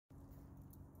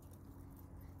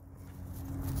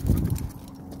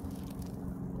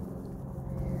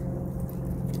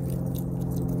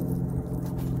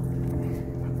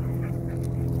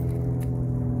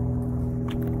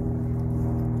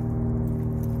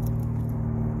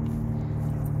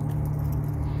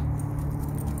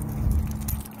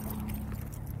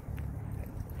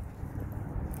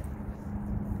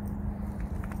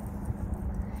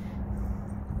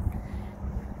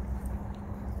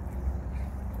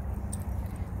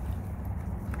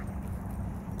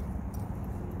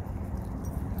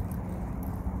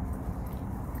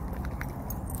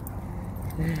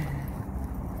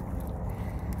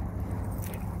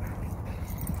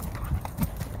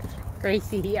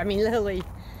Gracie, I mean Lily.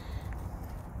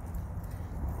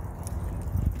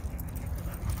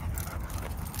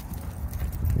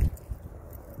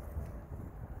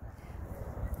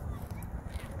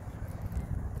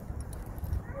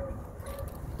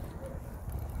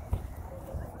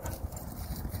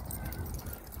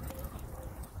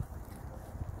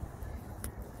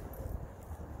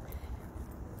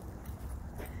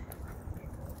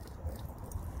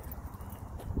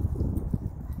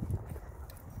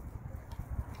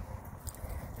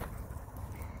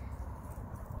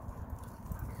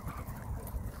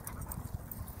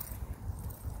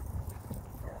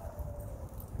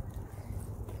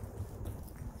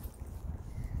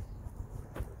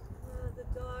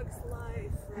 Dog's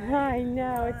life, right? I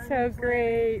know, it's so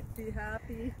great. Be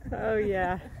happy. Oh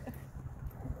yeah.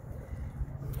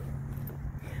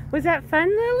 Was that fun,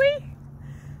 Lily?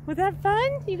 Was that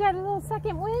fun? You got a little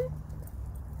second win?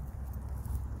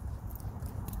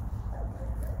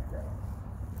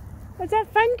 Was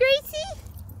that fun, Gracie?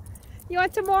 You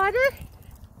want some water?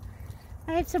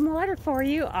 I have some water for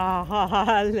you.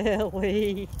 Ah,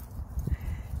 Lily.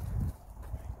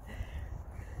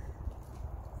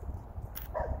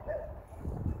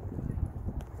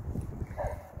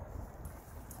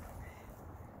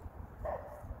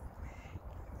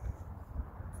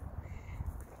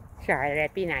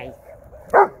 Charlotte, be nice.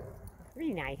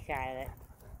 Be nice, Charlotte.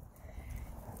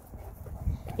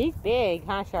 He's big,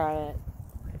 huh, Charlotte?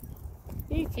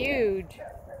 He's huge.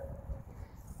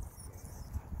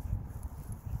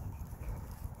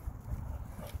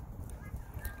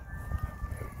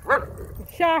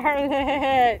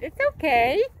 Charlotte, it's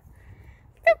okay.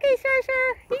 It's okay,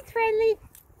 Char. He's friendly.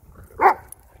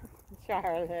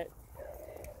 Charlotte.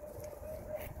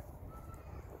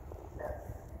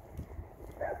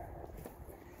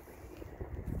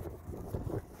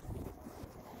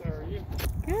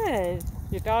 Good.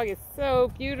 Your dog is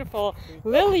so beautiful.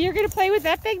 Lily, you're going to play with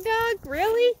that big dog?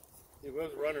 Really? He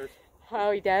loves runners.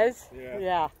 Oh, he does? Yeah.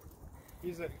 Yeah.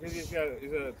 He's a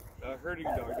herding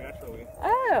dog naturally.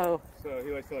 Oh. So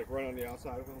he likes to run on the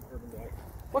outside of him, herding dog.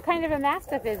 What kind of a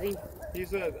mastiff is he?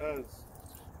 He's a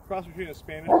cross between a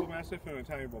Spanish Bull Mastiff and an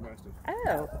Italian Bull Mastiff.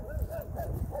 Oh.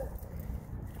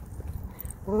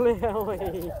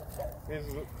 Lily. He's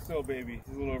still a baby.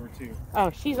 He's a little over 2.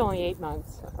 Oh, she's only 8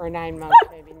 months or 9 months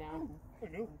maybe now.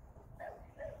 I know.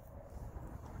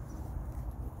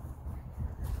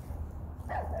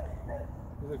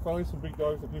 There's finally some big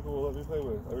dogs that people will let me play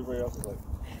with. Everybody else is like,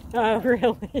 oh,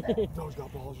 really? dog's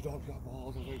got balls, your dog's got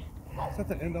balls. I was like, it's not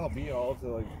the end all be all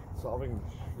to solving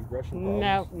aggression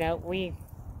problems. No, we